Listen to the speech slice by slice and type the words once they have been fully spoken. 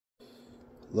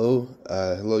Hello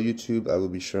YouTube. I will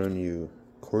be showing you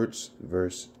quartz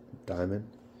versus diamond.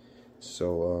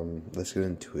 So let's get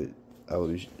into it. I will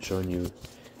be showing you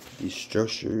the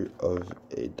structure of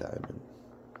a diamond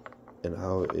and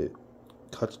how it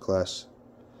cuts glass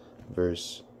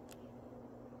versus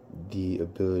the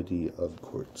ability of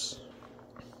quartz.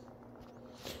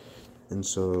 And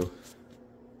so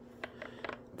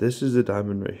this is the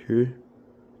diamond right here.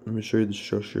 Let me show you the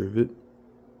structure of it.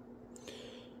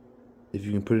 If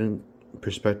you can put it in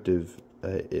perspective,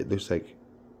 it looks like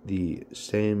the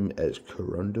same as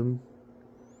corundum,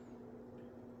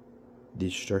 the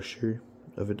structure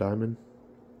of a diamond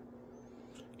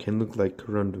can look like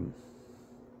corundum.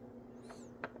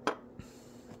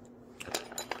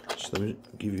 So let me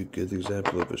give you a good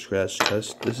example of a scratch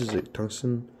test. This is a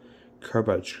tungsten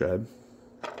carbide scribe,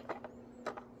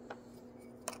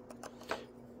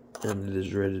 and it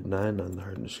is rated 9 on the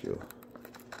hardness scale.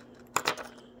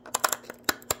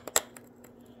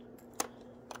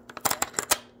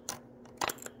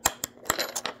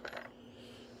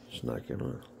 It's not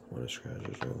gonna want to scratch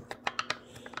as well.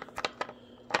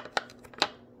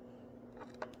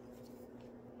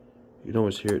 You can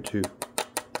always hear it too.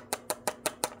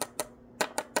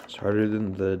 It's harder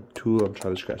than the tool I'm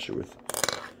trying to scratch it with.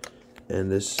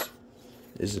 And this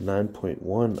is a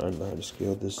 9.1 on the hardness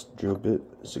scale. This drill bit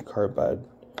is a carbide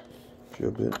drill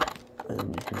bit,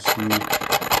 and you can see when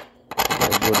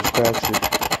I go to scratch it,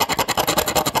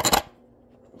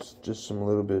 it's just some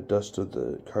little bit of dust of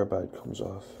the carbide comes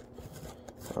off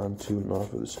onto and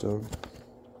off of the stone.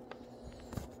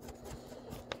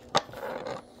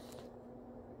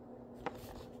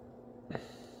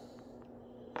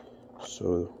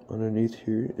 So underneath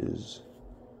here is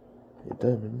a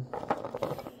diamond,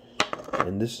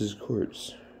 and this is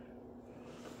quartz.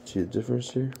 See the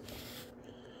difference here?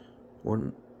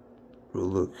 One will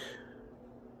look,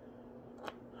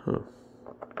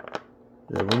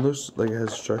 yeah, one looks like it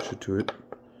has structure to it,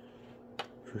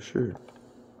 for sure.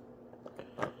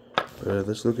 But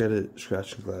let's look at it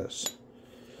scratching glass.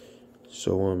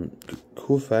 So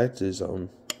cool fact is when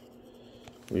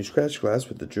you scratch glass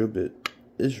with the drill bit,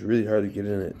 it's really hard to get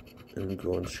in it and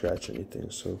go and scratch anything.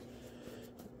 So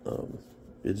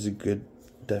it's a good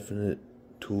definite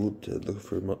tool to look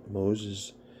for Mohs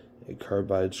is a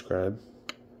carbide scribe.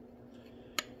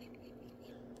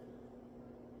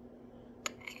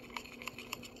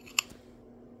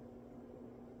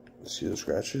 See those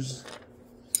scratches?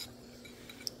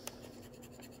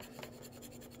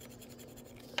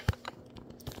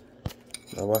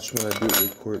 Now watch when I do it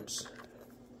with quartz.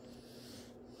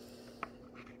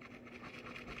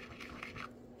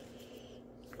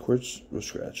 Quartz will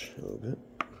scratch a little bit.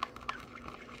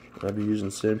 I'll be using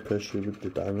the same pressure with the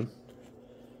diamond.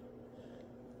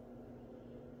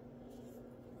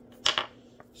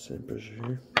 Same pressure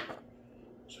here.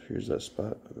 So here's that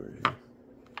spot over here.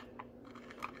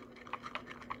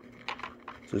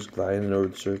 Just gliding over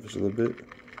the surface a little bit.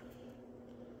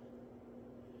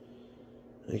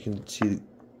 You can see the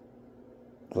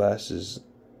glass is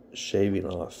shaving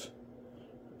off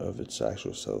of its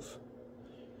actual self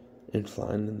and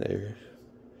flying in the air.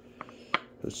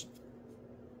 Let's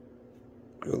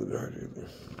go a little bit harder.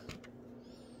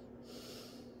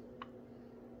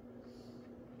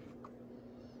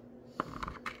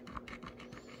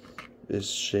 It's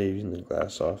shaving the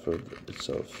glass off of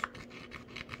itself.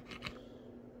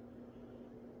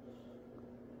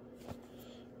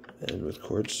 And with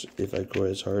quartz, if I go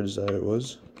as hard as that it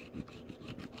was,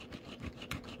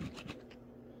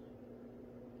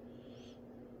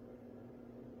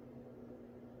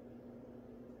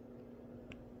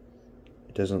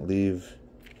 it doesn't leave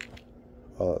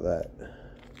all of that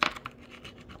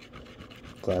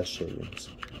glass shavings.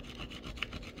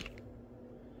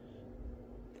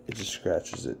 It just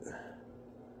scratches it.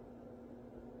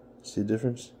 See the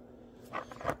difference?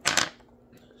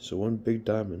 So one big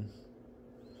diamond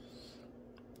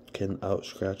can out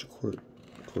scratch a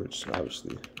quartz,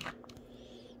 obviously.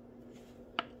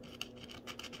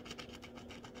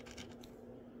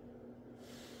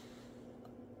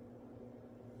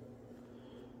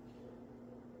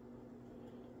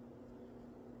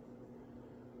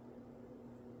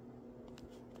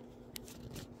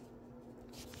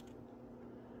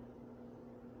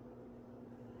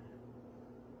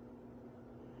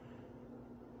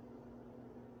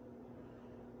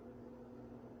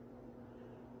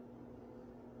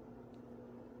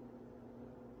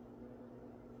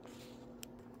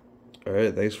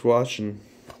 Alright, thanks for watching.